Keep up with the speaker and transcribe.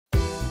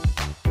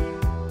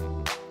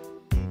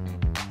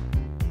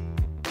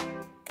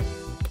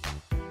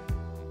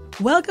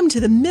Welcome to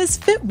the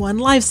Misfit One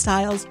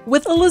Lifestyles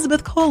with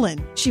Elizabeth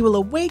Colin. She will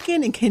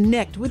awaken and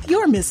connect with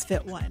your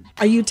Misfit One.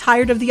 Are you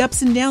tired of the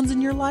ups and downs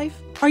in your life?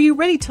 Are you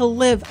ready to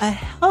live a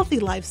healthy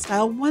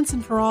lifestyle once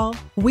and for all?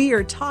 We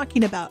are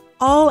talking about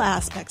all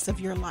aspects of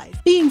your life.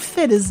 Being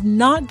fit is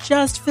not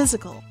just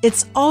physical,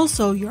 it's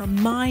also your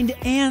mind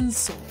and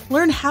soul.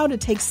 Learn how to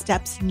take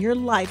steps in your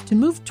life to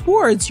move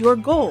towards your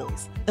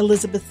goals.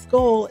 Elizabeth's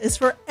goal is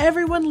for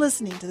everyone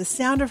listening to the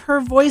sound of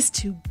her voice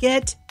to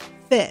get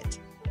fit.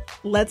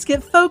 Let's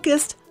get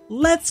focused,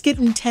 let's get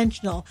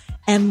intentional,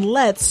 and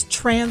let's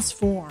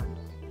transform.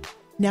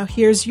 Now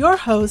here's your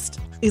host,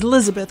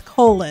 Elizabeth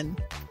Colin.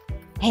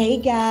 Hey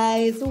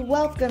guys,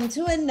 welcome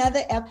to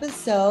another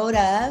episode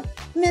of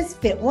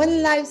Misfit One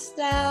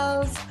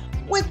Lifestyles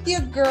with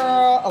your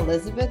girl,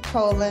 Elizabeth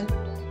Colin,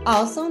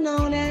 also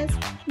known as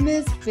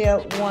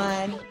Misfit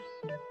One.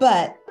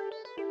 But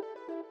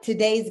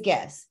today's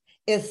guest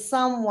is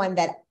someone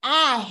that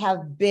I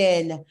have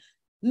been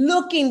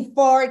looking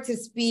forward to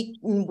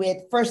speaking with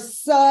for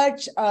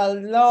such a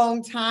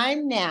long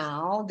time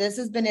now. This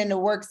has been in the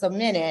works a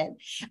minute.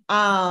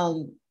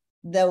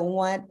 The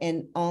one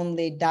and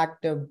only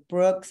Dr.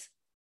 Brooks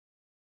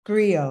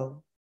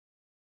Greaux.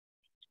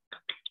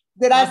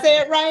 Did I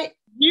say it right?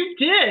 You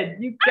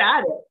did. You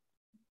got it.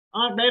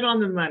 Right on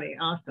the money.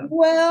 Awesome.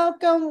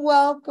 Welcome,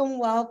 welcome,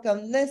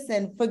 welcome.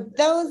 Listen, for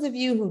those of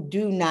you who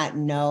do not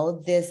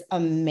know this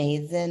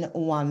amazing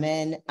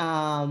woman,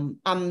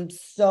 I'm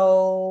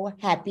so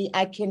happy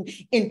I can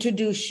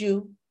introduce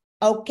you.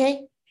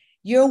 Okay,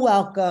 you're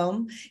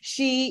welcome.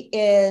 She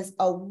is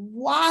a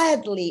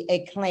widely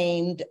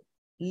acclaimed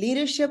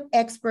leadership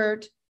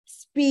expert,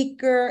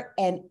 speaker,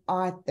 and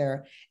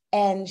author.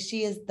 And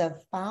she is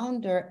the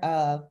founder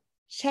of,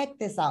 check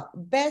this out,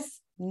 best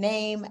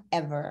name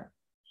ever,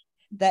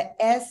 the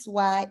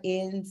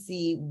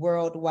SYNC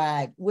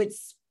Worldwide,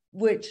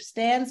 which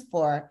stands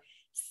for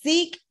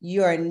Seek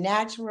Your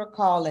Natural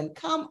Calling.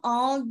 Come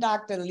on,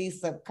 Dr.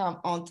 Lisa,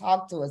 come on,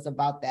 talk to us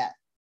about that.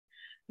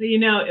 You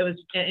know, it was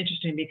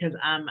interesting because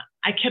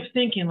I kept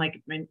thinking, like,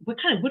 what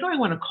do I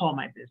want to call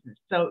my business?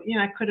 So, you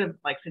know, I could have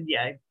said,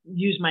 yeah,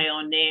 use my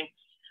own name,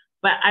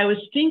 but I was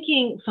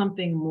thinking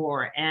something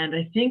more. And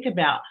I think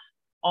about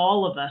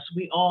all of us,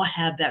 we all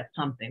have that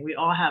something. We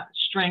all have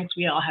strengths.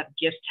 We all have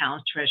gifts,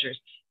 talents, treasures,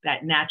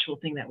 that natural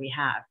thing that we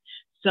have.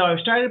 So I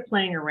started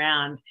playing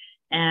around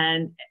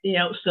and, you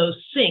know, so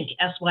SYNC,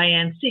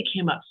 S-Y-N-C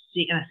came up,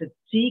 seek, and I said,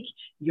 seek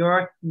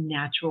your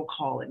natural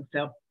calling.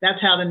 So that's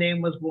how the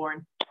name was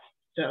born.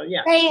 So,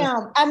 yeah.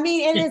 Bam. I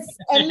mean, and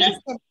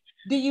listen,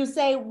 do you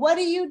say, what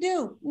do you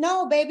do?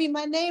 No, baby,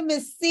 my name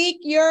is Seek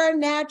Your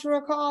Natural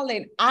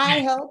Calling. I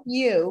help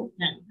you.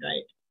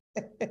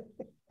 That's right.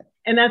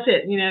 And that's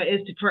it, you know,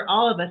 is for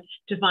all of us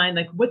to find,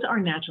 like, what's our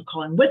natural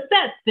calling? What's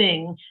that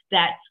thing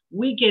that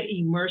we get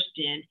immersed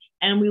in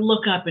and we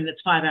look up and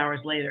it's 5 hours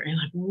later and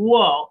like,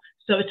 whoa.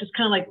 So it's just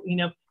kind of like, you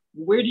know,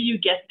 where do you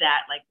get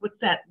that? Like, what's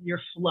that,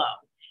 your flow?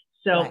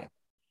 So right.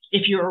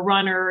 If you're a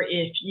runner,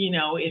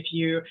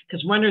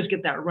 because runners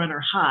get that runner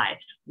high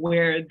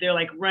where they're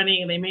like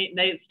running,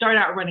 they start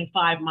out running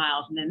 5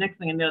 miles and the next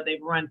thing I know,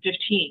 they've run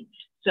 15.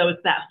 So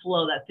it's that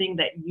flow, that thing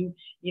that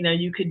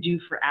you could do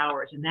for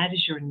hours. And that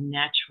is your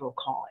natural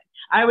calling.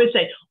 I always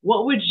say,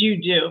 what would you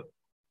do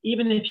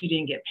even if you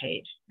didn't get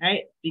paid,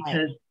 right?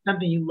 Because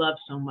something you love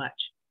so much.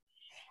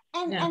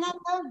 And I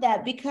love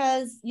that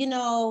because, you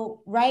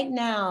know, right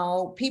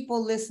now,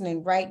 people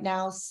listening right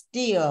now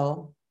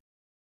still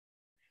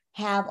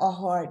have a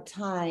hard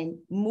time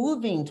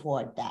moving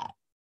toward that,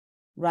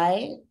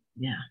 right?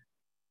 Yeah.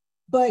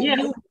 But you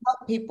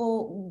help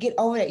people get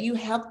over that. You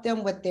help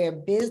them with their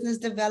business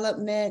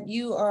development.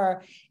 You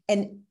are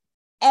an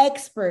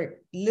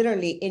expert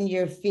literally in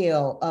your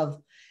field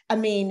of, I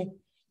mean,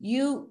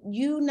 you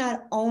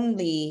not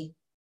only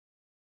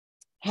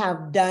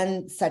have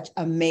done such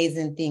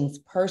amazing things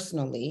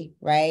personally,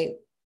 right?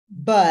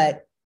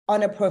 But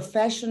on a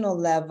professional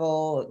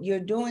level, you're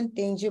doing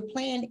things, you're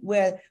playing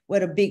where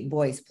the big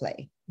boys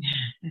play.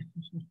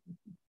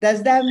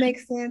 Does that make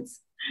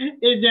sense?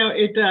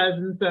 It does.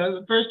 And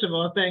so, first of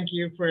all, thank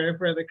you for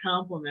the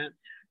compliment.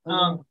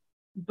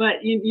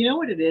 But you know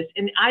what it is?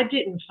 And I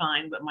didn't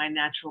find what my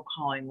natural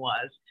calling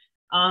was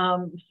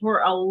for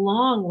a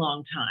long,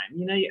 long time.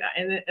 You know,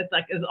 and it's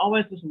like there's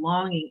always this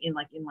longing in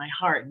my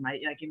heart, in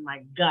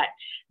my gut,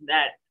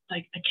 that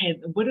like, okay,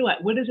 what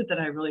is it that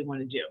I really want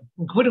to do?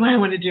 What do I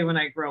want to do when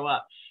I grow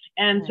up?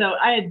 And so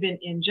I had been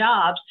in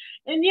jobs,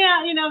 and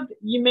yeah, you know,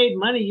 you made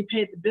money, you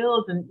paid the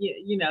bills, and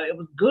you know, it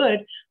was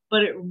good,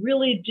 but it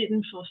really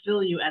didn't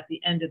fulfill you at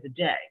the end of the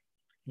day.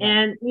 Yeah.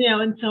 And, you know,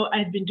 and so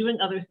I'd been doing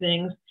other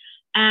things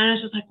and I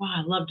was just like, wow,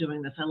 I love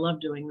doing this. I love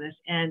doing this.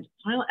 And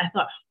finally I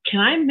thought, can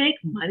I make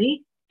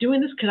money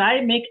doing this? Could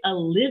I make a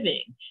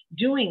living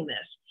doing this?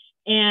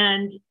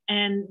 And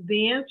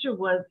the answer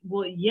was,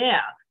 well,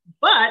 yeah.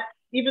 But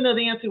even though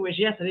the answer was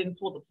yes, I didn't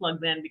pull the plug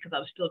then because I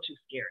was still too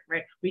scared,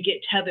 right? We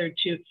get tethered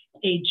to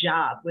a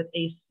job with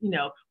okay,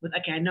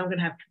 I know I'm going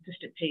to have a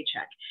consistent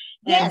paycheck.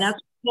 And that's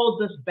what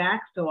holds us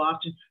back so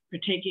often for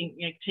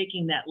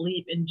taking that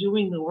leap and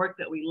doing the work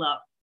that we love.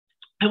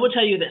 I will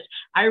tell you this.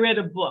 I read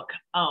a book,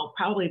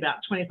 probably about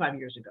 25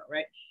 years ago,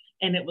 right?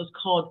 And it was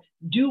called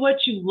Do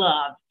What You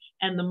Love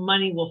and the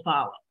Money Will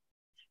Follow.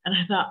 And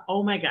I thought,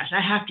 oh my gosh,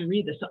 I have to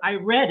read this. So I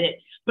read it,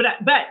 but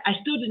I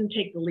still didn't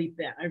take the leap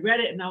then. I read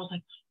it and I was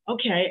like,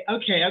 okay.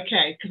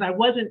 Because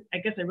I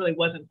guess I really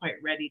wasn't quite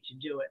ready to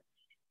do it.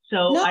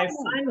 So No.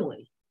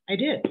 I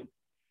did.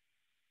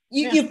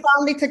 You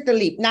finally took the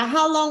leap. Now,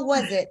 how long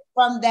was it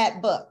from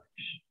that book?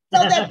 So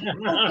that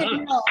people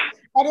can know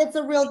that it's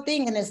a real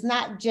thing and it's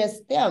not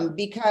just them,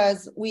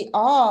 because we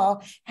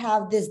all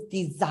have this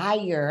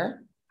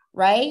desire,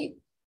 right?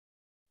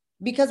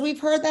 Because we've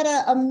heard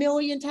that a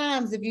million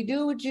times. If you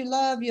do what you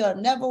love, you'll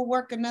never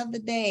work another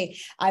day.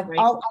 I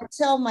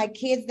tell my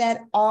kids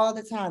that all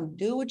the time.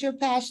 Do what you're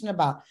passionate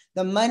about.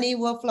 The money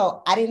will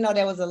flow. I didn't know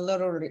there was a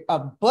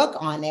book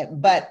on it,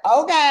 but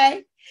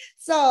okay.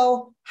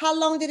 So how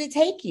long did it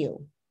take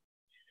you?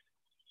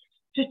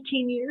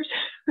 15 years.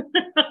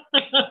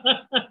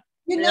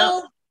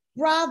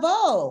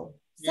 Bravo.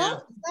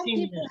 Some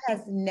people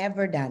has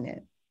never done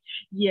it.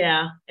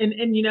 Yeah. And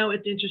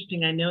it's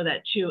interesting. I know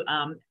that too.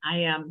 I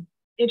am,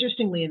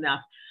 interestingly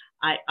enough,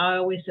 I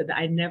always said that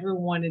I never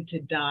wanted to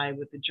die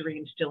with the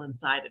dream still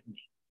inside of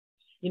me,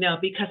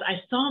 because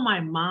I saw my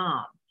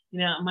mom,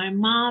 my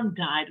mom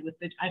died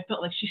I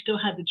felt like she still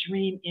had the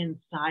dream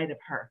inside of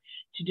her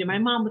to do. My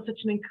mom was such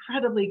an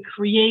incredibly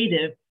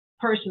creative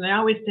person. I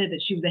always said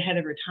that she was ahead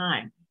of her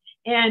time.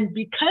 And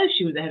because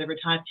she was ahead of her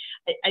time,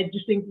 I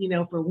just think,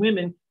 for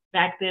women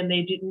back then,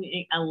 they didn't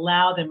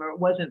allow them, or it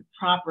wasn't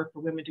proper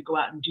for women to go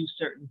out and do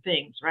certain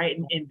things, right?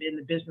 In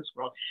the business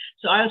world.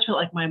 So I always felt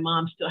like my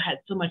mom still had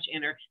so much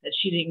in her that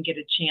she didn't get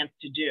a chance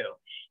to do.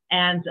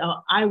 And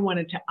I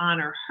wanted to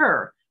honor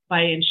her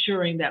by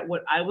ensuring that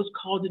what I was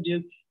called to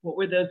do, what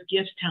were those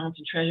gifts, talents,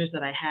 and treasures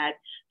that I had,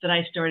 that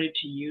I started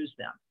to use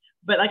them.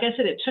 But like I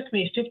said, it took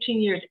me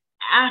 15 years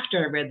after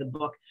I read the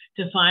book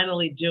to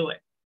finally do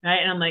it,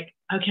 right? And I'm like,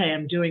 okay,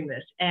 I'm doing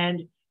this.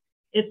 And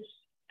it's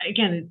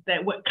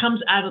that what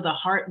comes out of the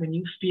heart, when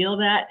you feel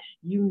that,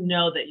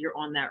 that you're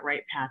on that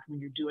right path when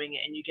you're doing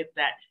it, and you get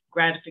that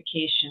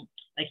gratification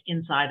like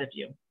inside of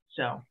you.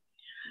 So,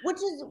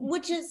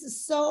 which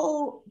is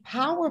so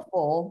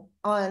powerful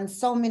on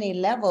so many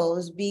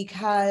levels,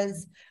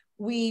 because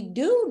we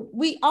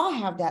all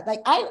have that.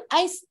 Like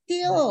I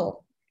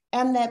still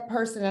am that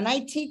person, and I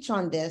teach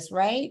on this,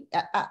 right?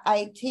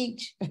 I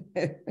teach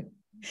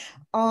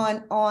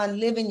on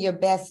living your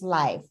best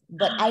life,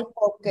 but I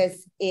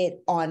focus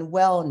it on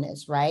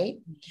wellness, right?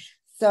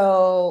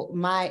 So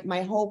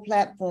my whole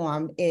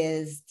platform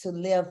is to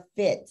live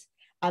fit.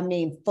 I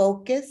mean,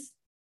 focus,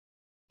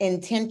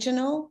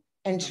 intentional,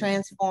 and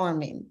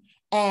transforming.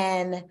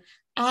 And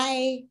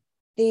I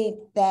think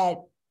that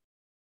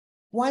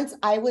once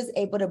I was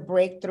able to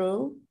break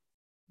through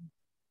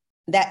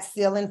that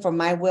ceiling for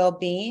my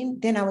well-being,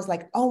 then I was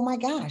like, oh my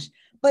gosh.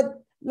 But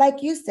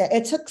like you said,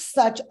 it took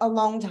such a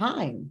long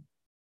time.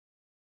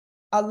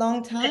 And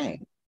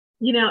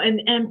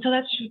so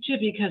that's true too,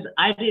 because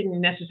I didn't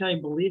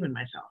necessarily believe in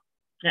myself.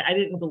 I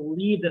didn't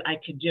believe that I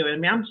could do it. I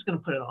mean, I'm just going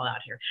to put it all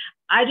out here.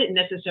 I didn't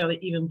necessarily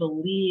even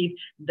believe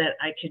that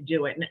I could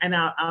do it. And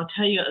I'll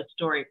tell you a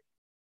story.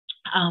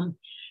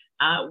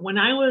 When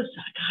I was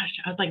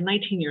like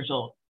 19 years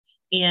old,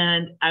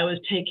 and I was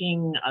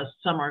taking a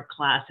summer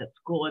class at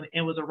school, and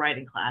it was a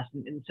writing class.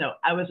 And so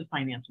I was a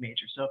finance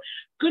major, so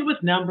good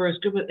with numbers,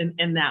 good with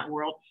in that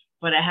world,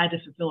 but I had to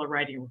fulfill a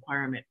writing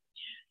requirement.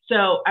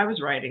 So I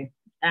was writing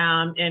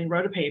and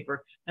wrote a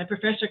paper. My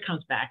professor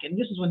comes back, and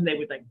this is when they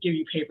would like give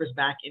you papers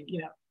back in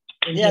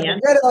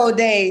hand. The good old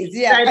days.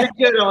 Yeah. Right,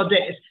 the good old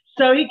days.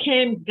 So he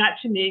came, got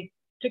to me,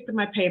 took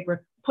my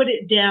paper, put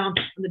it down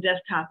on the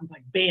desktop, and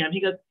like, bam.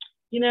 He goes,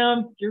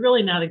 you're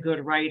really not a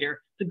good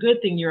writer. It's a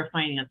good thing you're a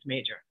finance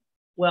major.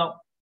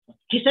 Well,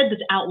 he said this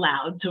out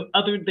loud, so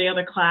the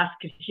other class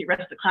could hear,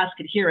 rest of the class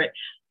could hear it.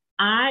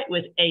 I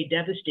was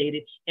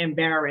devastated,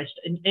 embarrassed,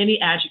 and any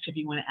adjective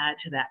you want to add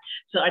to that.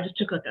 So I just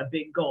took like a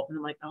big gulp, and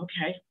I'm like,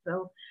 okay,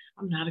 so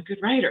I'm not a good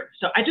writer.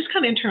 So I just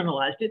kind of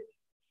internalized it,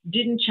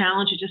 didn't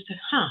challenge it, just said,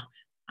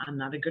 I'm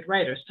not a good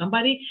writer.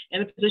 Somebody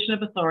in a position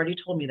of authority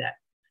told me that.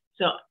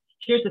 So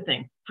here's the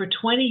thing. For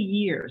 20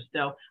 years,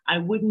 though, I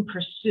wouldn't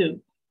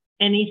pursue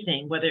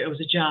anything, whether it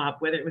was a job,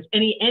 whether it was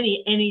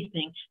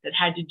anything that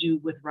had to do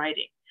with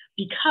writing,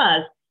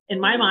 because in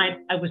my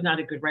mind, I was not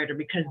a good writer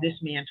because this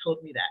man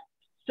told me that.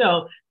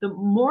 So the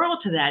moral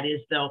to that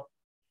is, though,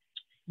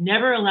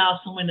 never allow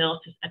someone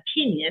else's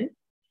opinion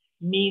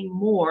mean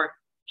more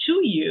to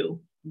you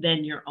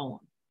than your own.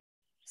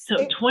 So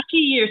 20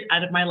 years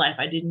out of my life,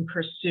 I didn't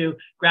pursue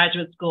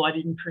graduate school. I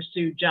didn't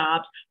pursue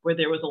jobs where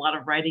there was a lot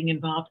of writing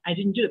involved. I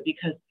didn't do it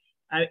because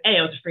I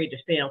was afraid to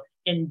fail.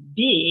 And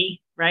B,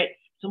 right,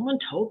 someone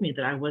told me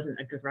that I wasn't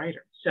a good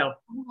writer. So,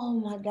 oh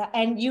my God.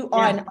 And you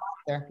are an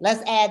author.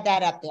 Let's add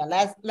that up there.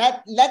 Let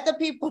the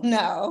people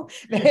know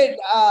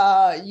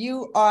that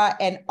you are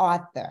an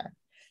author.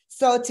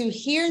 So to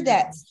hear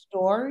that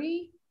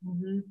story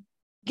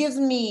gives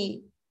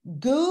me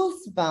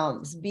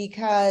goosebumps,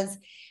 because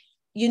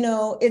you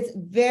know, it's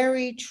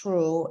very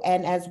true.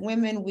 And as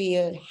women, we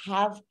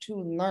have to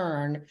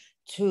learn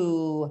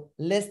to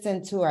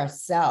listen to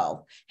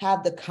ourselves,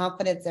 have the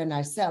confidence in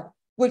ourselves,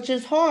 which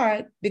is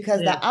hard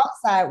because the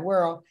outside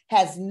world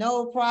has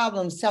no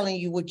problems telling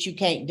you what you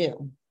can't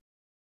do.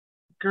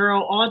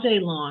 Girl, all day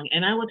long.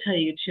 And I will tell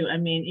you too, I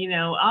mean, you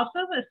know,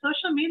 also the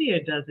social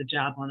media does a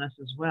job on us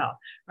as well,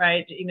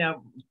 right? You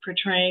know,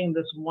 portraying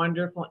this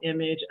wonderful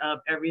image of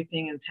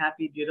everything is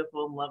happy,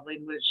 beautiful, and lovely,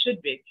 and what it should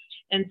be.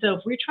 And so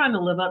if we're trying to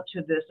live up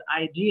to this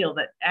ideal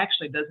that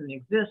actually doesn't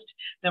exist,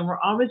 then we're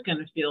always going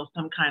to feel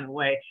some kind of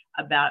way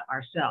about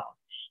ourselves.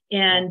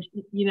 And,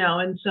 you know,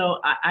 and so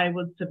I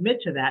would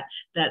submit to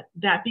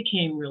that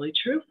became really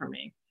true for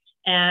me.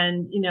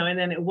 And, you know, and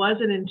then it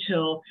wasn't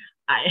until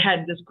I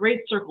had this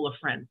great circle of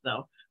friends,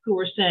 though, who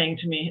were saying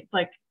to me,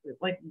 like,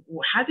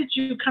 how did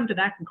you come to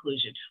that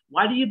conclusion?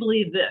 Why do you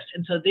believe this?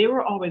 And so they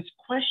were always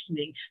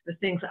questioning the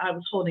things that I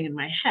was holding in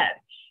my head.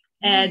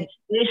 And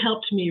they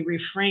helped me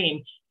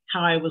reframe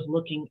how I was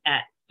looking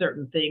at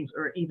certain things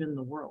or even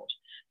the world.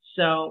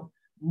 So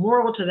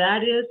moral to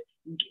that is,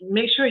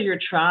 make sure your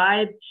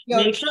tribe,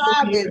 make sure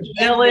your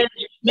village,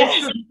 make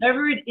sure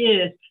whoever it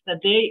is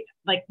that they,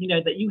 like, you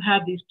know, that you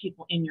have these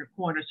people in your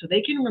corner so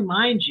they can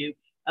remind you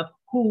of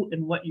who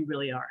and what you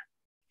really are.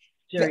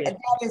 Seriously.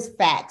 That is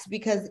facts,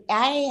 because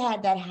I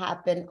had that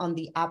happen on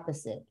the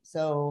opposite.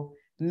 So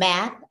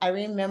math, I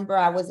remember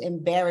I was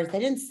embarrassed. They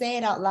didn't say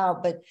it out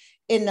loud, but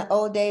in the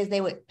old days,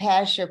 they would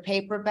pass your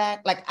paper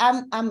back. Like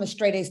I'm a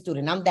straight A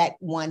student. I'm that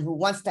one who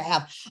wants to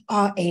have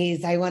all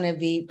A's. I want to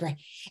be great.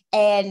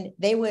 And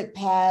they would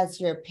pass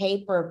your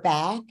paper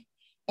back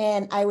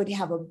and I would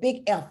have a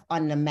big F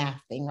on the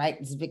math thing, right?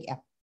 It's a big F,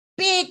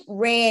 big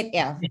red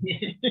F.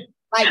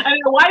 Like, I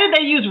mean, why did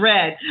they use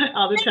red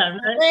all the time?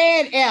 Right?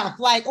 Red F,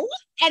 like, what?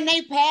 And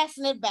they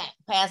passing it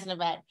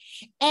back.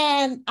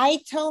 And I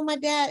told my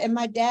dad, and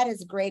my dad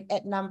is great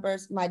at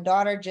numbers. My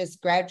daughter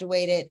just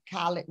graduated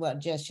college. Well,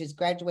 she's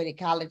graduated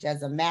college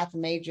as a math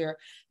major.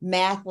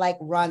 Math like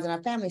runs in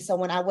our family. So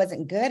when I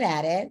wasn't good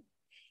at it,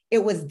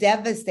 it was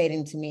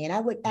devastating to me. And I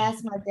would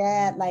ask my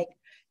dad, like,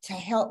 to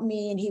help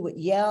me, and he would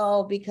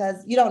yell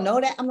because you don't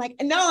know that. I'm like,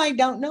 no, I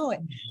don't know it.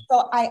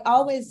 So I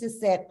always just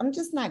said, I'm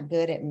just not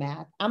good at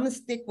math. I'm gonna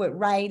stick with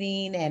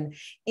writing and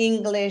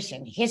English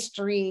and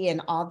history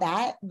and all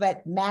that,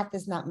 but math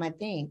is not my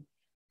thing.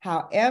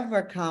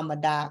 However, comma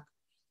doc,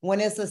 when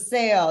it's a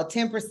sale,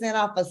 10%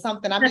 off of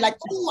something, I'll be like,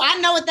 oh,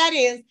 I know what that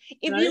is.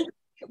 If you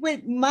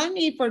with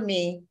money for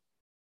me,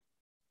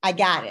 I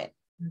got it.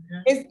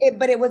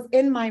 But it was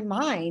in my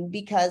mind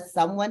because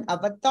someone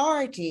of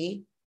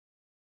authority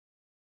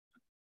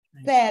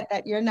said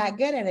that you're not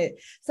good at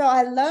it. So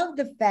I love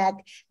the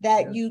fact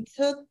that you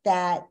took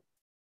that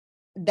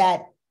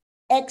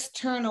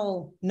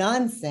external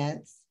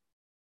nonsense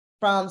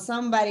from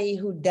somebody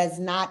who does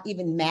not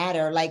even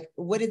matter. Like,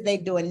 what are they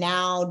doing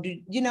now?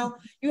 You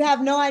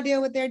have no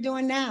idea what they're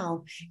doing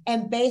now,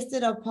 and based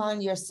it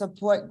upon your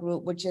support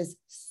group, which is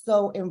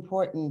so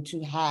important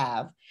to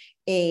have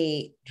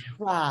a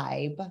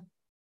tribe.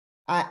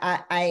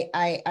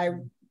 I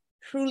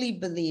truly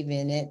believe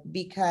in it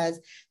because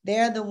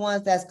they're the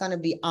ones that's going to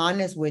be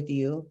honest with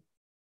you.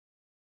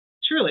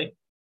 Truly.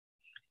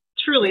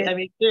 I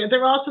mean,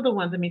 they're also the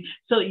ones, I mean,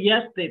 so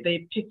yes,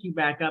 they pick you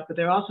back up, but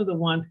they're also the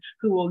ones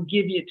who will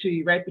give it to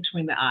you right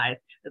between the eyes.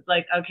 It's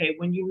like, okay,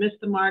 when you miss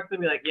the mark, they'll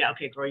be like, yeah,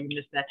 okay, girl, you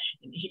missed that.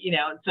 And,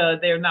 so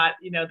they're not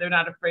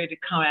afraid to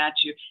come at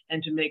you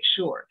and to make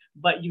sure,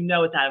 but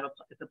it's out of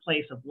it's a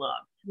place of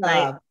love.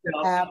 Right.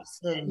 So,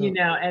 absolutely.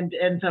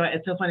 And so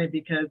it's so funny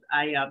because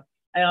I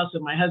also,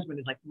 my husband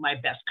is like my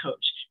best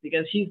coach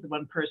because he's the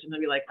one person who'll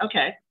be like,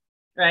 okay,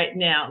 right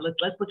now, let's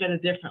look at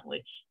it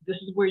differently. This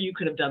is where you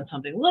could have done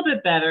something a little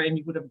bit better and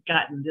you would have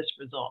gotten this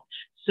result.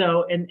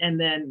 So, and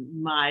then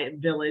my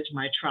village,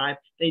 my tribe,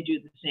 they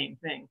do the same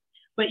thing.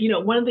 But,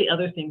 one of the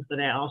other things that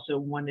I also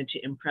wanted to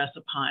impress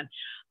upon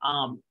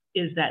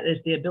is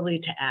the ability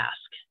to ask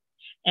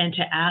and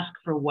to ask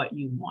for what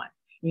you want.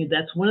 I mean,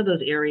 that's one of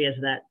those areas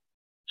that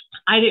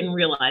I didn't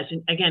realize,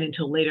 and again,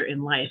 until later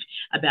in life,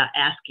 about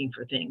asking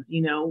for things.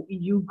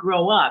 You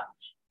grow up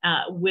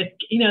with,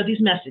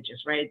 these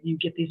messages, right? You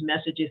get these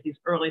messages, these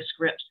early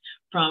scripts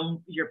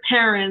from your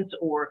parents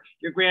or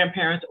your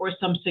grandparents or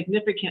some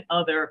significant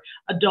other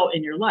adult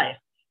in your life.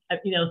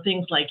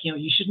 Things like,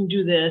 you shouldn't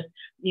do this,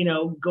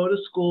 go to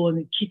school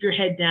and keep your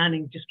head down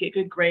and just get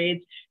good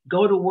grades,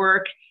 go to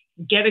work,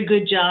 get a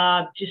good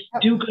job, just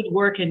do good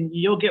work and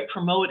you'll get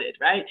promoted,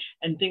 right?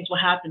 And things will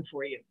happen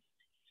for you.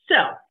 So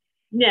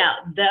now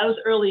those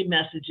early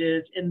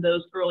messages and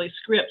those early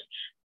scripts,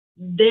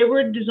 they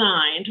were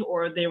designed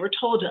or they were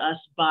told to us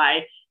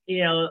by,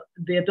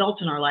 the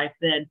adults in our life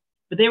then,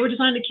 but they were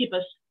designed to keep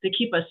us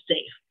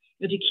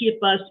safe, to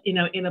keep us,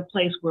 in a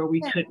place where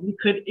we could,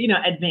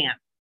 advance.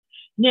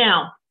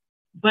 Now,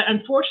 but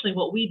unfortunately,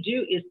 what we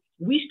do is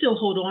we still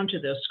hold on to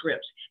those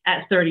scripts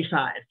at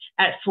 35,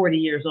 at 40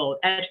 years old,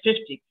 at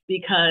 50,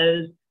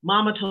 because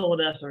mama told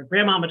us or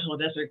grandmama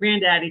told us or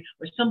granddaddy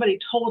or somebody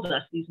told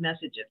us these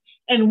messages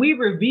and we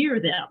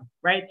revere them,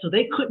 right? So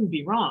they couldn't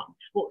be wrong.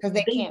 Well, because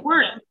they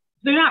weren't.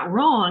 They're not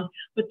wrong,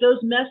 but those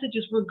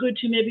messages were good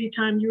to maybe the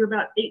time you were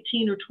about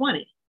 18 or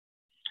 20.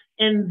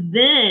 And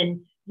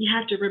then you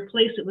have to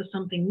replace it with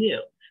something new.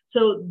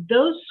 So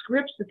those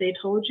scripts that they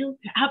told you,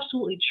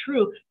 absolutely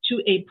true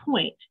to a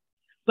point.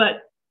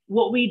 But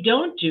what we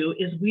don't do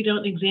is we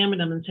don't examine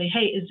them and say,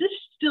 hey, is this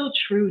still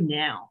true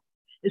now?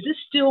 Does this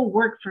still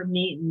work for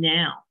me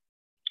now?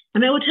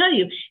 And I will tell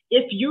you,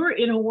 if you're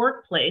in a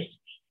workplace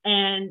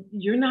and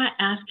you're not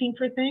asking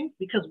for things,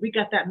 because we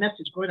got that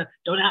message going on,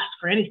 don't ask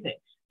for anything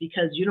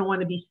because you don't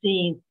want to be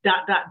seen, ...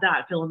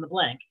 fill in the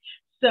blank.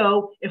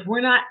 So if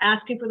we're not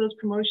asking for those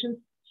promotions,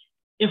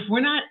 if we're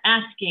not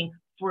asking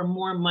for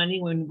more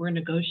money when we're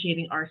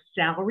negotiating our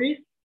salaries,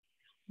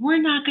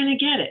 we're not going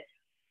to get it.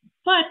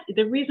 But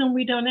the reason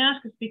we don't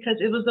ask is because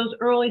it was those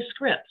early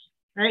scripts,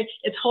 right?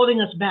 It's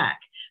holding us back.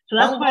 So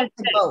that's why I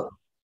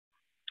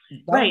say,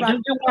 right,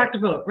 don't rock the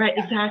boat. Right,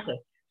 exactly.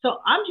 So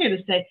I'm here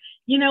to say,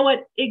 you know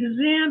what?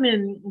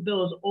 Examine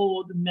those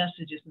old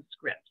messages and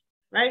scripts,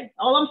 right?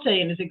 All I'm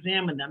saying is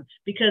examine them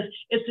because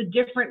it's a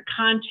different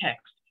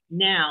context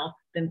now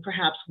than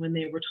perhaps when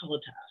they were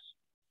told to us.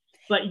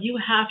 But you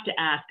have to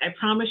ask. I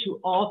promise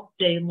you all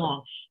day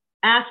long.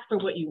 Ask for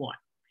what you want.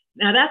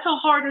 Now, that's a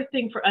harder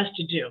thing for us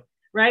to do,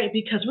 right?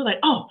 Because we're like,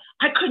 oh,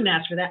 I couldn't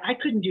ask for that. I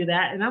couldn't do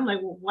that. And I'm like,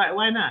 well,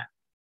 why not?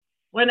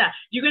 Why not?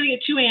 You're going to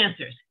get two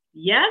answers.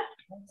 Yes,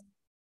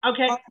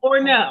 okay, or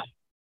no.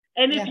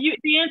 And if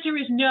the answer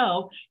is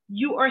no,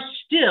 you are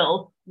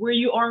still where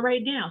you are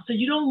right now. So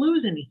you don't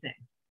lose anything,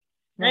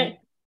 right?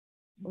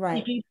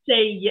 Right. If you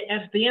say,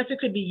 if the answer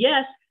could be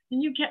yes,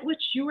 then you get what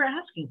you were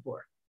asking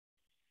for.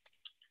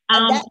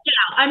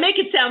 I make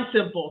it sound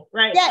simple,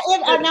 right? Yeah,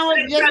 I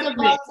was just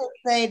about to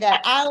say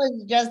that. I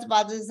was just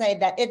about to say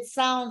that it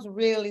sounds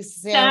really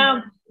simple.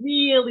 Sounds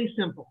really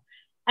simple.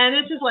 And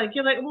it's just like,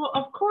 you're like, well,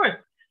 of course.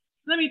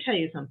 Let me tell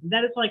you something.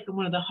 That is like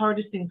one of the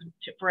hardest things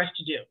for us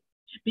to do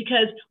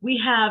because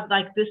we have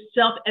like this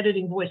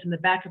self-editing voice in the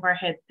back of our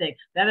head saying,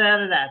 da da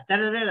da da da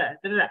da da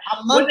da da da.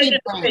 A monkey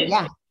brain,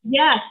 yeah.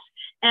 Yes.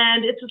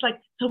 And it's just like,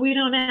 so we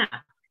don't ask.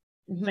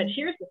 Mm-hmm. But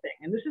here's the thing,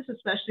 and this is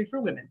especially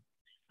for women.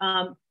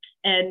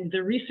 And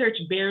the research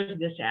bears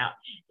this out,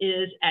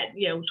 is at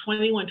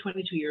 21,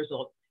 22 years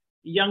old,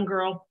 young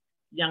girl,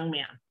 young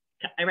man,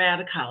 right out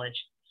of college,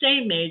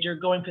 same major,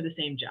 going for the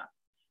same job.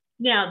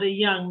 Now, the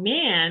young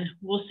man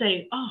will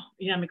say, oh,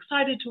 I'm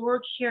excited to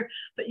work here,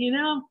 but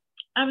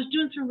I was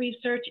doing some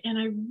research and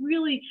I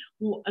really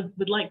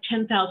would like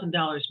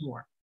 $10,000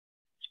 more.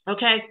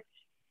 Okay,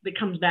 that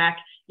comes back,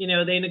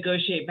 they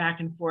negotiate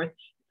back and forth.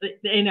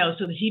 They know,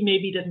 so that he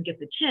maybe doesn't get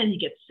the 10, he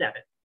gets 7.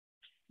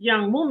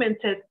 Young woman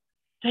says,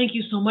 thank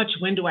you so much.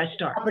 When do I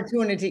start?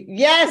 Opportunity.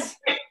 Yes.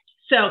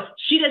 So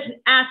she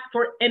doesn't ask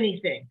for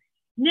anything.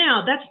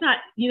 Now, that's not,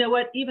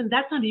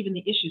 that's not even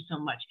the issue so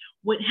much.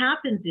 What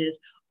happens is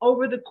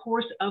over the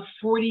course of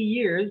 40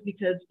 years,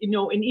 because,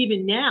 and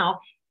even now,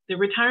 the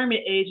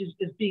retirement age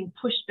is being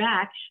pushed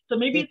back. So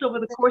maybe it's over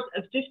the course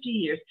of 50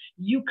 years,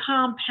 you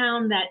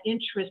compound that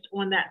interest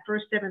on that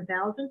first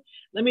 7,000.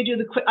 Let me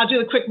I'll do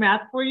the quick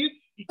math for you.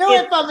 Do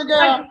it for me,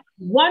 girl.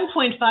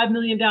 $1.5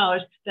 million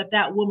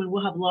that woman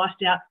will have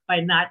lost out by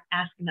not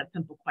asking that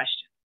simple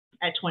question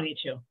at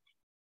 22.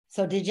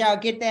 So did y'all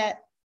get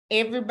that?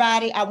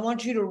 Everybody, I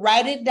want you to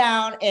write it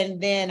down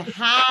and then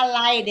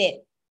highlight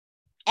it.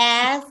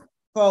 Ask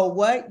for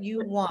what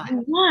you want.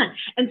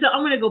 And so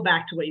I'm going to go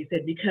back to what you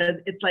said, because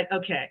it's like,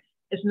 okay,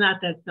 it's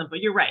not that simple.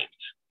 You're right.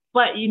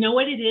 But you know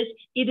what it is?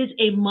 It is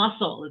a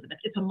muscle, Elizabeth.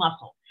 It's a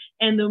muscle.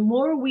 And the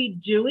more we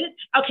do it,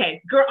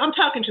 okay, girl, I'm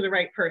talking to the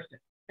right person.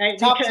 Right?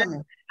 Talk to me.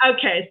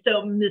 Okay,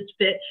 so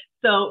misfit.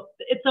 So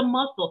it's a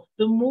muscle.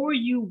 The more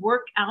you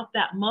work out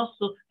that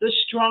muscle, the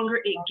stronger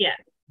it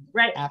gets,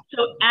 right? Absolutely.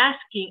 So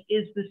asking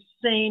is the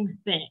same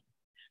thing.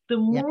 The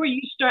more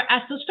you start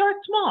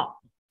small,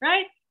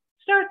 right?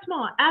 Start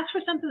small. Ask for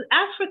something.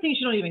 Ask for things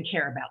you don't even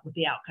care about what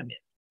the outcome is.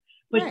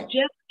 But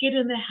just get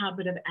in the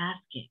habit of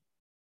asking.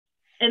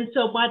 And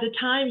so by the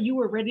time you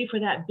were ready for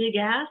that big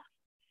ask,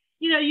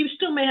 you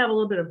still may have a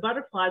little bit of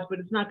butterflies, but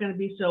it's not going to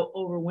be so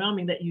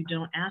overwhelming that you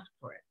don't ask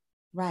for it.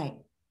 Right.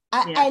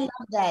 I love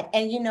that.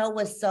 And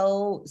what's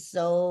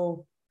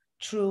so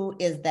true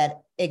is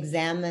that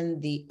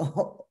examine the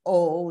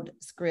old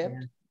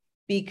script,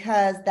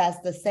 because that's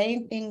the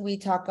same thing we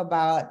talk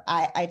about.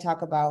 I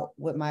talk about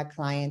with my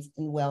clients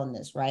in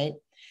wellness, right?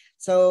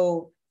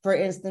 So for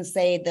instance,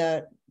 say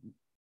the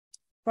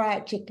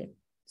fried chicken.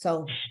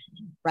 So,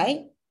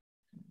 right?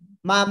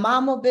 My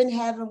mama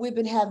we've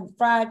been having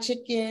fried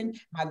chicken.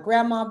 My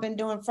grandma been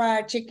doing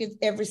fried chicken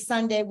every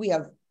Sunday. We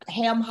have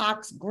ham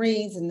hocks,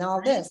 greens, and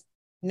all this.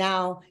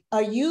 Now,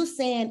 are you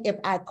saying if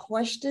I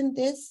question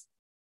this,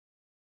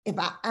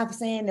 I'm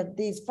saying if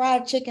this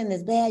fried chicken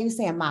is bad, you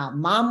saying my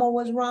mama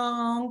was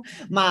wrong,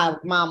 my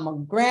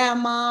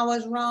grandma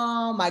was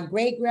wrong, my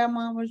great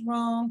grandma was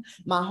wrong,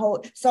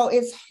 so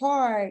it's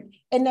hard.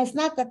 And that's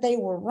not that they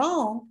were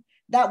wrong.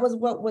 That was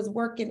what was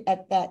working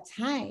at that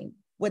time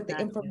with the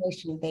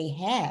information they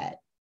had.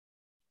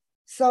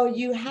 So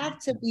you have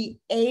to be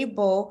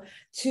able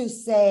to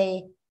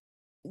say,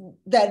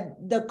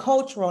 the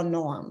cultural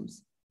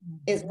norms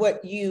is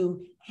what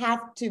you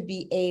have to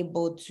be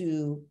able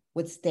to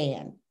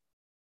withstand.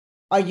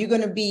 Are you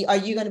going to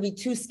be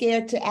too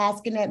scared to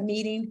ask in that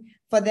meeting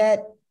for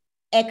that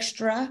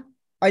extra?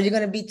 Are you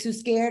going to be too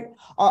scared,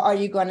 or are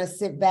you going to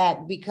sit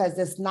back because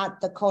it's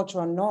not the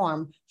cultural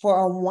norm for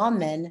a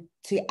woman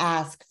to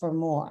ask for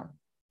more?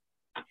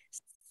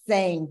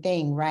 Same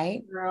thing,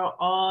 right? Girl,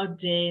 all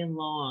day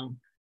long.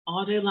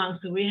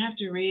 So we have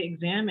to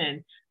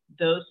re-examine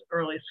those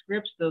early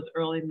scripts, those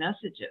early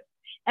messages.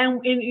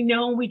 And you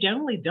know, we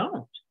generally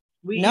don't.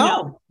 We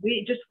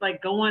just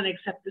like go on,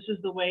 accept this is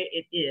the way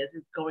it is,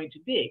 it's going to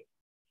be.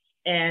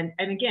 And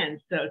again,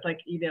 so it's like,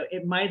 you know,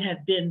 it might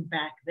have been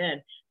back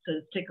then. So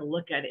let's take a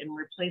look at it and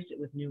replace it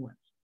with new ones.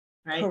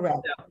 Right?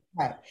 Correct. So,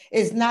 right.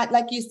 It's not,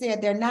 like you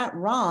said, they're not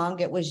wrong.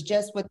 It was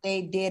just what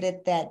they did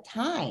at that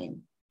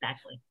time.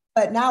 Exactly.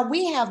 But now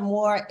we have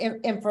more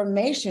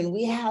information.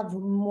 We have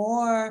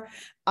more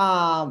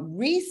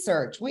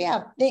research. We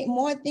have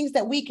more things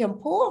that we can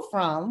pull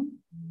from.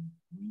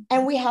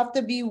 And we have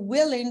to be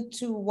willing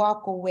to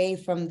walk away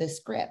from the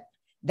script.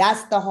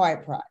 That's the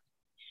hard part.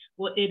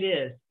 Well, it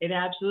is. It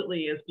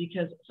absolutely is,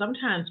 because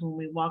sometimes when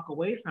we walk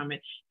away from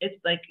it, it's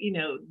like, you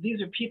know,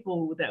 these are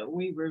people that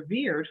we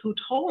revered who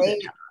told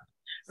it to us,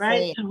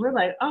 right? So we're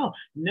like, oh,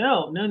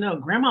 no,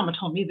 grandmama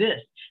told me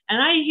this.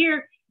 And I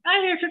hear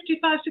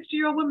 55,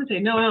 60-year-old women say,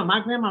 no,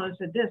 my grandmama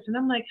said this. And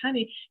I'm like,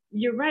 honey,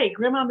 you're right.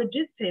 Grandmama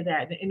did say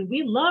that. And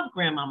we love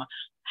grandmama.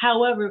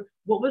 However,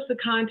 what was the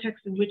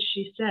context in which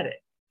she said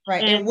it?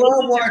 Right. And in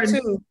World War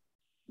II.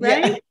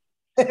 Right? Yeah.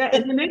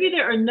 And then maybe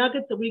there are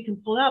nuggets that we can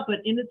pull out, but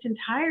in its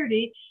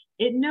entirety,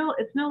 it's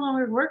no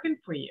longer working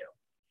for you.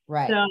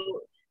 Right. So,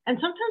 and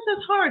sometimes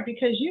that's hard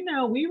because, you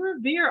know, we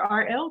revere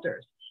our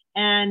elders,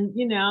 and,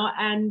 you know,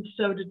 and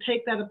so to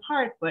take that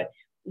apart, but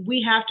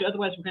we have to,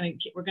 otherwise we're going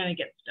to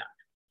get stuck.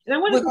 And I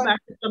want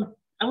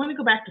to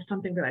go back to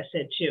something that I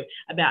said too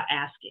about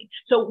asking.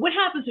 So what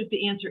happens if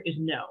the answer is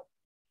no,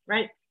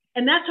 right?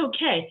 And that's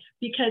okay,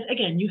 because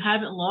again, you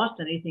haven't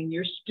lost anything.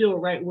 You're still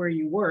right where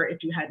you were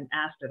if you hadn't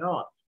asked at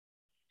all.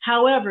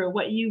 However,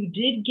 what you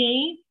did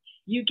gain,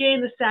 you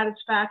gain the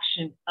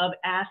satisfaction of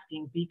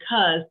asking,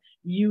 because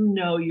you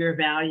know your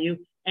value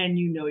and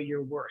you know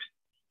your worth.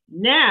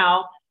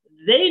 Now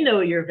they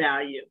know your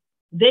value.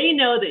 They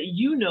know that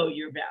you know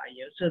your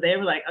value. So they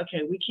were like,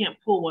 okay, we can't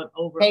pull one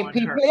over on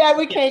her. Yeah,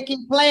 we can't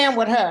keep playing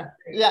with her.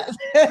 Yeah.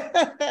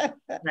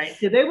 Right.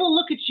 So they will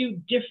look at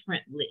you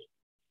differently.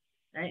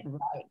 Right.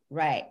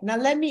 Right. Now,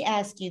 let me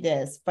ask you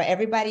this, for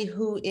everybody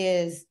who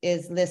is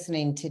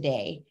listening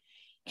today.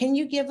 Can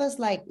you give us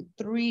like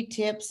 3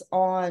 tips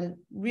on,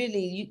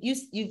 really,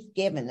 you've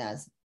given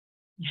us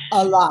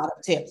a lot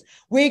of tips.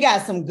 We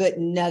got some good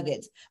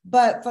nuggets,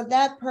 but for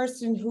that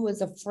person who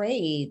is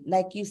afraid,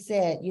 like you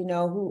said, you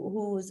know,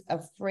 who's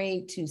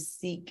afraid to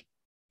seek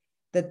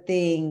the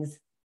things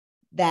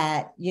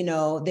that, you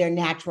know, their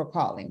natural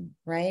calling,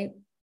 right?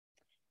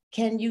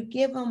 Can you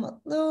give them a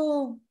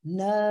little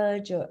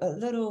nudge or a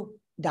little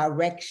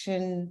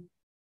direction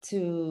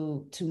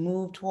to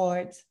move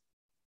towards?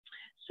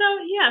 So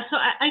yeah, so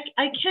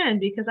I can,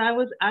 because I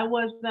was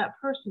that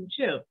person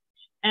too.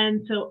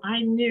 And so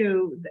I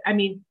knew, I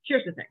mean,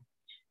 here's the thing.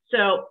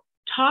 So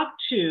talk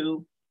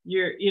to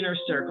your inner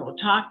circle,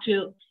 talk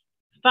to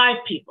 5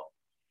 people,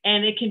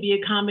 and it can be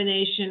a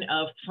combination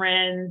of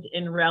friends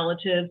and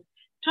relatives.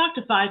 Talk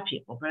to 5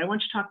 people, but I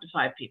want you to talk to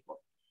 5 people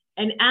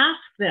and ask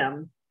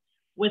them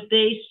what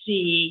they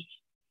see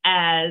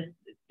as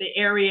the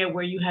area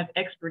where you have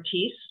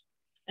expertise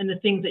and the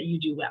things that you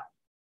do well.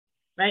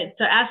 Right?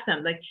 So ask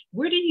them, like,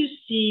 where do you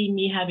see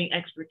me having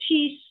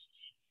expertise?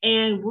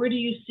 And where do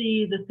you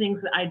see the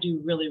things that I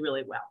do really,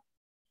 really well?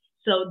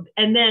 So,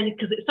 and then,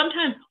 because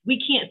sometimes we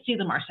can't see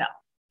them ourselves,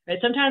 right?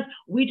 Sometimes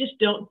we just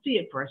don't see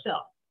it for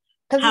ourselves.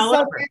 Because it's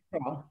so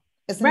natural.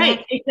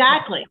 Right,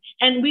 exactly.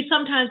 And we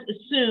sometimes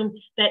assume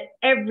that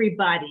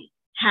everybody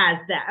has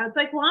that. It's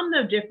like, well, I'm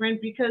no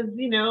different because,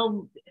 you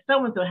know,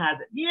 so-and-so has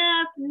it.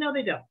 Yeah, no,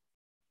 they don't.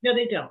 No,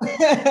 they don't.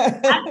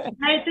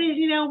 I think,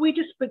 you know,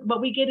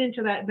 but we get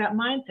into that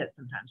mindset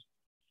sometimes.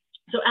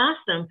 So ask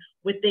them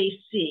what they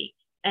see.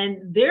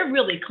 And they're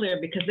really clear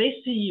because they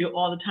see you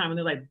all the time. And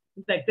they're like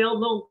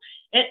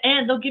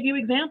they'll give you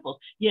examples.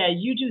 Yeah,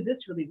 you do this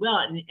really well.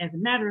 And as a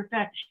matter of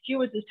fact, here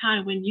was this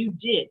time when you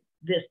did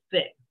this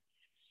thing.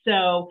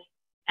 So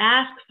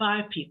ask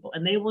 5 people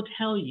and they will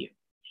tell you.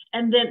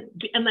 And then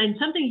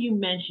something you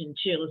mentioned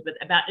too, Elizabeth,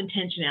 about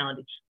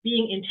intentionality,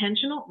 being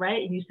intentional,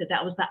 right? And you said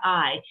that was the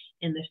I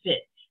in the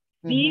fit.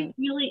 Be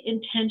really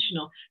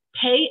intentional.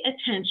 Pay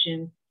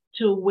attention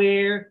to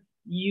where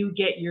you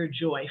get your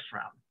joy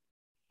from.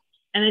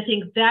 And I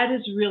think that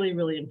is really,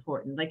 really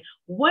important. Like,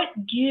 what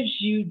gives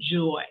you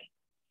joy?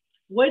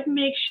 What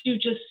makes you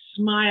just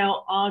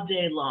smile all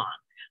day long?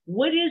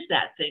 What is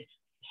that thing?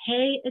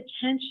 Pay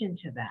attention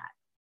to that,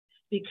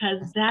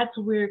 because that's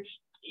where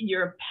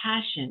your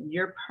passion,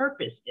 your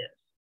purpose is.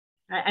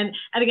 And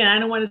again, I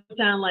don't want to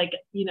sound like,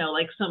 you know,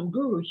 like some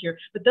guru here,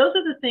 but those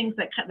are the things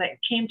that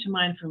came to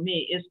mind for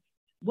me is,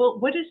 well,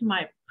 what is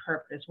my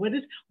purpose?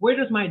 Where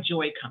does my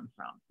joy come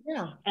from?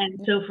 Yeah. And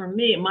so for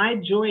me, my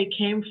joy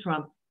came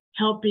from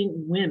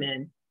helping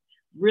women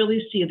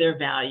really see their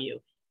value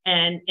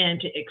and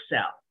to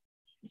excel.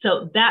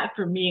 So that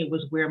for me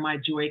was where my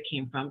joy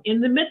came from.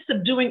 In the midst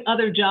of doing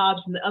other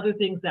jobs and the other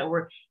things that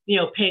were,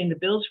 paying the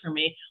bills for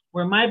me,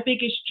 where my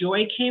biggest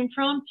joy came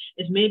from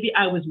is maybe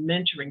I was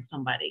mentoring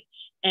somebody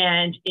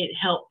and it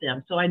helped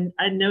them. So I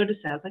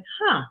noticed that. I was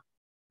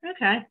like,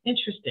 okay,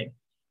 interesting.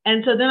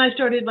 And so then I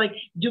started like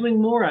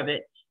doing more of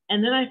it.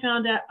 And then I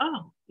found out,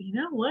 oh, you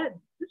know what?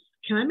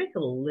 Can I make a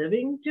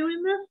living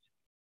doing this?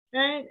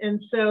 Right.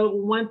 And so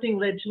one thing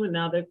led to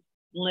another.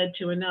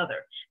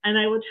 And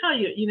I will tell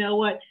you, you know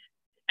what?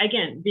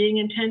 Again, being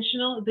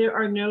intentional, there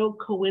are no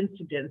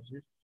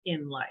coincidences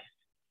in life,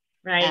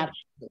 right?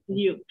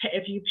 Absolutely.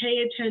 If you pay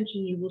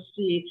attention, you will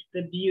see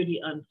the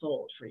beauty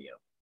unfold for you.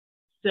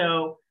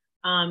 So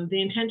the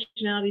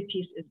intentionality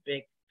piece is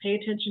big. Pay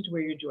attention to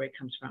where your joy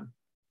comes from.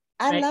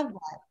 I love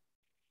that.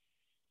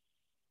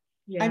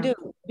 Yeah. I do,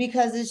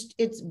 because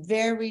it's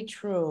very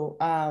true.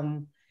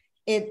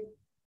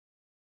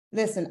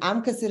 Listen,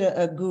 I'm considered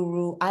a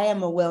guru. I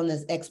am a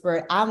wellness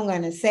expert. I'm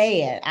going to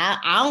say it.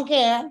 I don't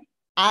care.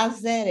 I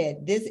said it.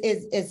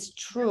 It's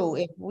true.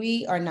 If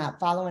we are not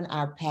following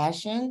our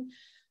passion,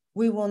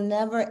 we will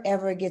never,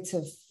 ever get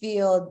to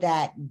feel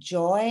that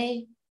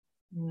joy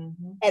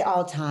at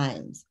all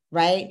times,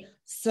 right?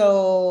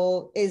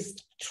 So it's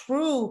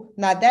true.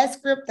 Now that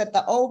script that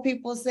the old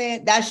people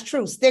said, that's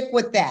true. Stick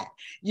with that.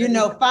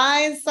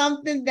 Find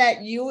something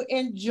that you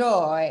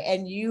enjoy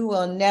and you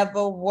will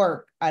never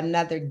work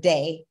another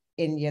day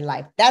in your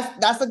life.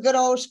 That's a good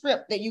old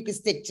script that you can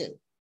stick to.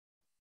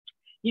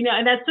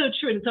 And that's so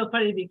true. And it's so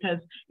funny because,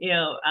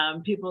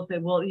 people say,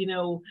 well,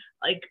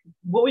 like,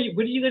 what are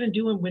you going to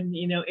do when,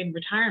 in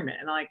retirement?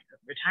 And I'm like,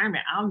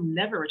 retirement, I'll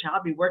never retire.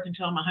 I'll be working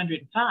until I'm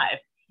 105.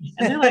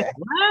 And they're like,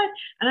 what?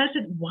 And I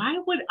said, why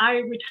would I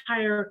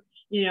retire?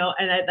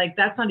 And I like,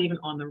 that's not even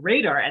on the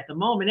radar at the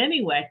moment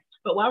anyway,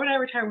 but why would I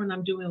retire when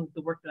I'm doing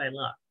the work that I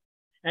love?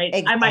 Right.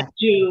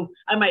 Exactly.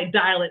 I might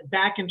dial it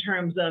back in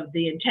terms of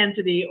the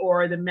intensity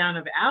or the amount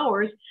of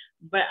hours,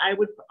 but I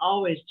would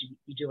always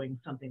be doing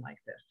something like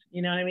this.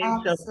 You know what I mean?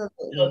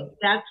 Absolutely. So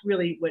that's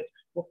really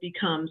what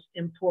becomes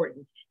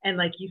important. And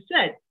like you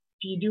said,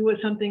 if you do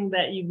something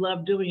that you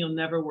love doing, you'll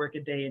never work a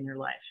day in your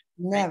life.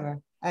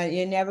 Never. Right?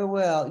 You never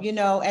will.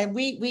 And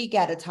we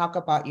got to talk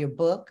about your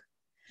book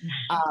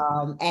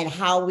and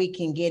how we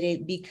can get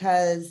it,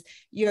 because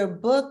your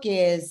book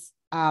is,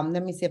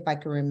 let me see if I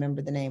can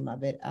remember the name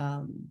of it.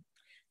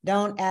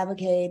 Don't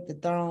Abdicate the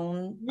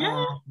Throne.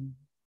 Yeah.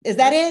 Is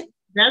that it?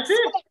 That's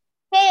it.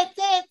 Say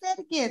it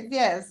again.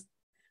 Yes.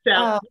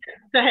 So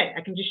hey,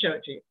 I can just show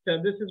it to you. So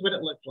this is what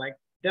it looks like.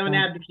 Don't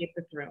Abdicate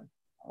the Throne.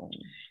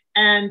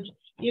 And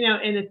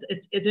and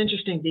it's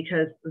interesting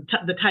because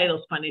the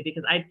title's funny,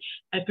 because I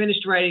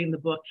finished writing the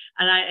book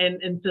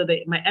and so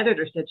my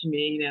editor said to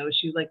me,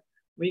 she was like,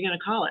 what are you going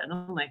to call it? And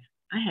I'm like,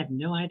 I have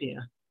no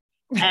idea.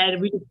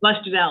 And we just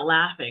busted out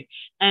laughing.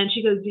 And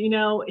she goes,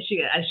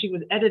 as she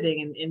was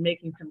editing and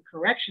making some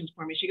corrections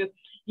for me, she goes,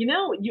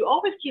 you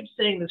always keep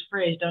saying this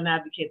phrase, don't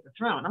abdicate the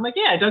throne. I'm like,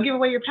 yeah, don't give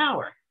away your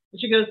power.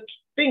 And she goes,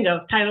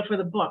 bingo, title for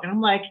the book. And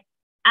I'm like,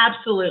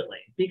 absolutely.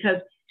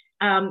 Because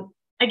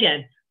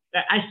again,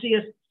 I see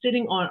us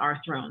sitting on our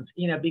thrones,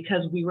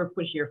 because we were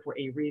put here for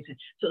a reason.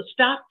 So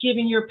stop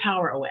giving your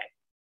power away.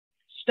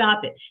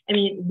 Stop it. I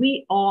mean,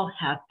 we all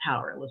have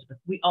power, Elizabeth.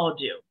 We all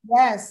do.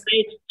 Yes.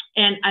 Right?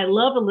 And I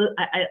love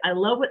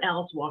what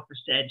Alice Walker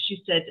said.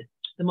 She said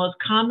the most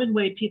common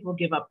way people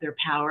give up their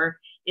power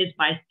is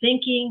by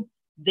thinking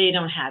they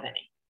don't have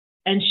any.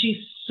 And she's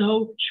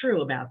so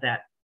true about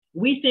that.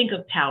 We think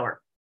of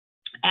power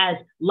as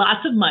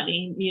lots of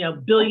money,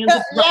 billions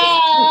of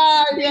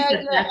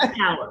dollars. That's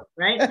power,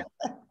 right?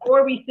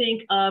 Or we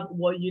think of,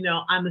 well,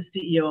 I'm the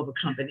CEO of a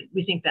company.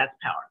 We think that's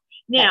power.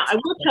 Now, I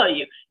will tell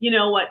you,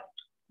 what?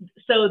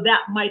 So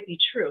that might be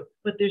true,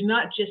 but there's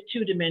not just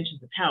 2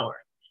 dimensions of power.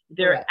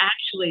 There are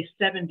actually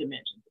 7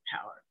 dimensions of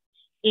power.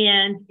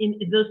 And in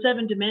those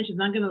 7 dimensions,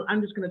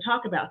 I'm just going to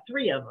talk about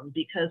 3 of them,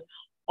 because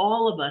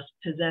all of us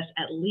possess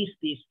at least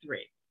these 3.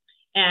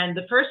 And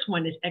the first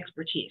one is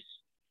expertise,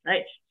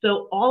 right?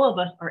 So all of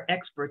us are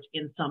experts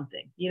in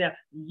something.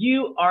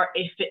 You are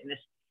a fitness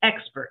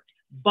expert,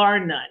 bar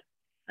none,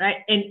 right?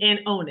 And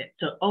own it.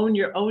 So own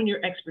your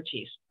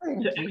expertise.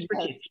 So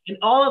expertise. And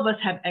all of us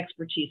have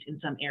expertise in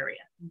some area.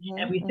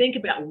 And we think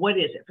about, what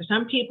is it? For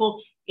some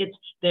people, it's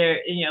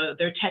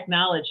their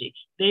technology.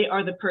 They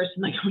are the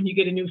person, like when you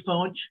get a new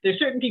phone, there's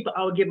certain people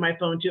I will give my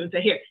phone to and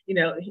say, here,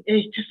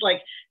 just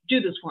like,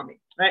 do this for me,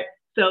 right?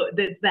 So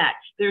that's that.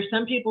 There are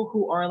some people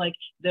who are like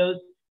those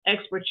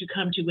experts you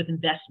come to with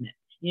investment.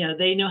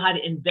 They know how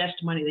to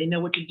invest money. They know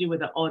what to do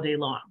with it all day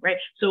long, right?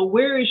 So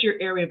where is your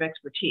area of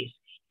expertise?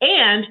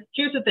 And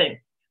here's the thing.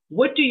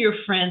 What do your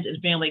friends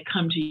and family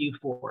come to you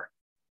for,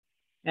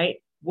 right?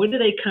 What do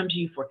they come to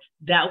you for?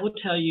 That will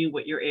tell you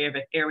what your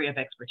area of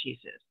expertise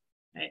is.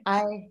 Right?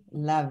 I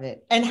love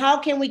it. And how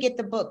can we get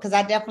the book? Because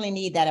I definitely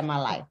need that in my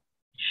life.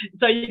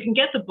 So you can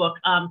get the book.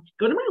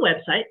 Go to my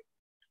website,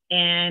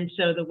 And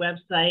so the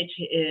website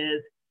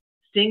is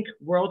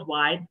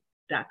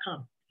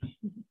thinkworldwide.com.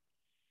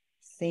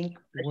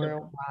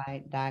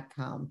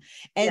 thinkworldwide.com.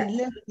 And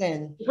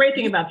listen. The great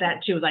thing about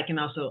that too is I can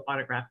also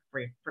autograph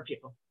for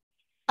people.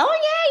 Oh,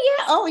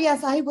 yeah. Oh,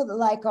 yes. I would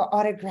like an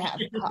autograph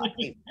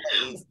copy,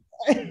 please.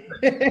 Yeah,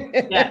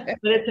 but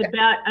it's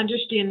about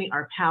understanding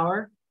our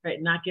power,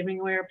 right? Not giving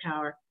away our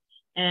power,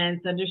 and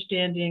it's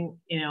understanding,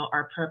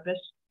 our purpose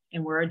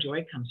and where our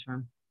joy comes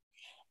from.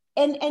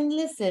 And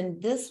listen,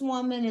 this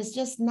woman is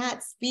just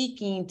not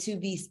speaking to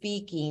be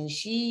speaking.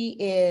 She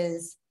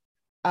is,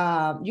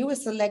 you were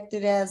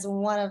selected as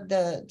one of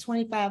the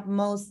 25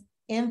 most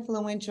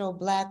influential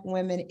Black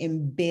women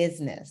in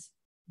business.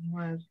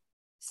 Wow.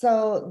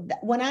 So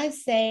when I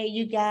say,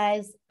 you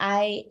guys,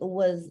 I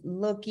was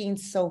looking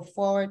so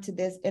forward to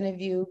this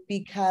interview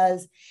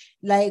because,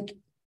 like,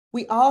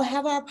 we all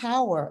have our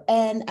power.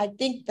 And I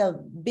think the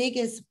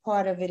biggest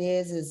part of it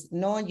is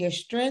knowing your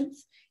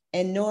strengths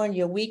and knowing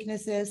your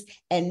weaknesses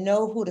and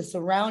know who to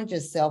surround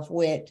yourself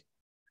with.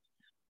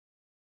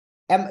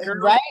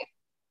 Right?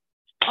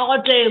 All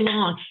day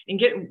long,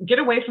 and get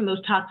away from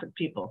those toxic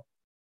people.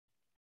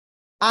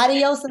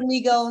 Adios,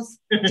 amigos.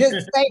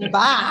 Just say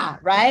bye,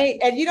 right?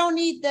 And you don't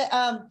need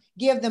to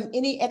give them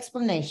any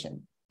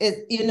explanation.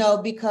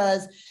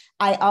 Because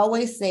I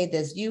always say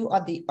this: you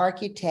are the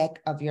architect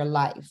of your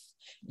life.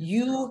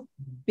 You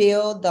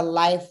build the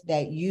life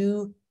that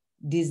you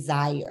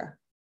desire.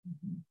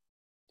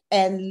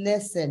 And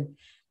listen,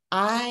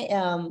 I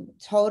am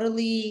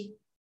totally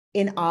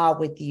in awe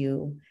with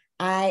you.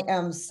 I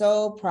am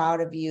so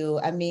proud of you.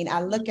 I mean,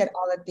 I look at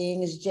all the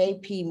things,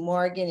 JP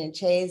Morgan and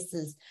Chase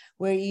is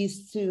where you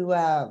used to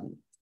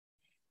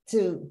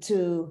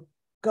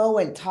go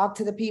and talk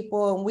to the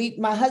people. And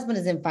my husband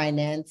is in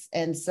finance.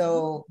 And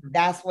so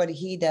that's what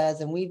he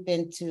does. And we've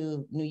been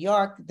to New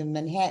York, the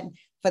Manhattan.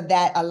 For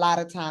that, a lot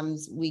of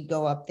times we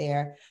go up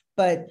there.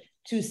 But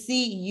to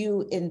see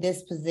you in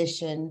this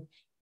position,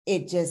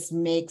 it just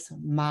makes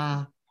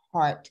my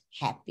heart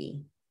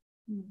happy.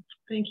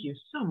 Thank you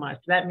so much.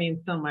 That means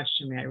so much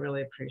to me. I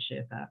really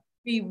appreciate that.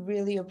 We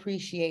really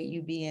appreciate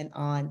you being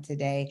on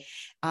today.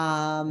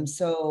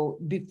 So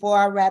before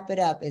I wrap it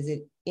up, is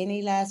it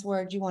any last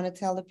words you want to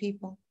tell the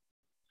people?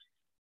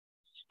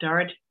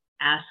 Start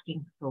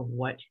asking for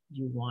what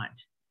you want.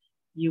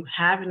 You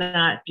have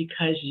not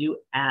because you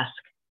ask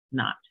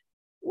not.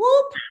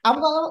 Whoop!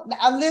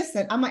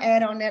 Listen, I'm gonna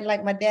add on that,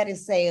 like my daddy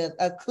say,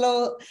 a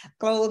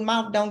closed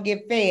mouth don't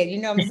get fed. You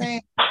know what I'm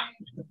saying?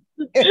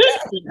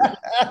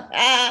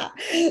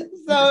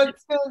 So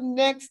until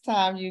next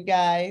time, you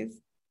guys,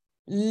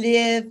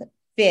 live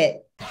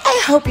fit.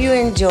 I hope you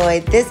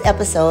enjoyed this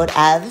episode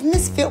of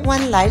Misfit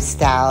One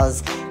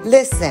Lifestyles.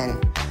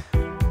 Listen,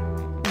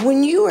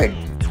 when you are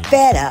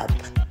fed up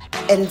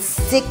and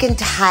sick and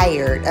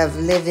tired of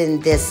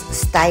living this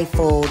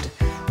stifled,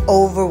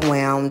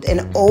 overwhelmed,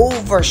 and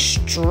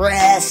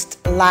overstressed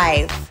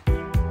life,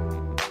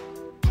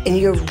 and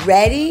you're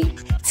ready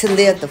to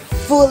live the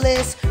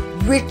fullest,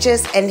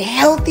 richest, and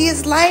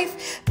healthiest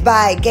life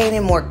by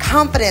gaining more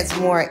confidence,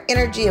 more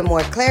energy, and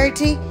more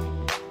clarity,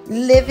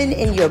 living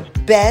in your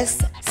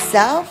best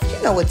self, you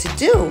know what to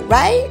do,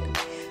 right?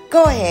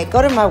 Go ahead,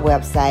 go to my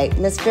website,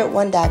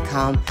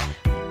 misfit1.com.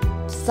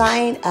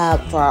 Sign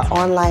up for our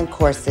online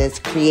courses,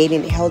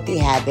 Creating Healthy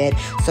Habit,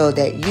 so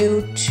that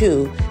you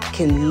too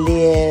can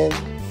live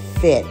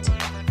fit,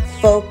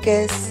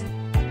 focus,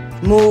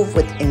 move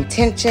with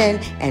intention,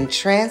 and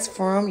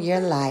transform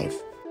your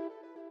life.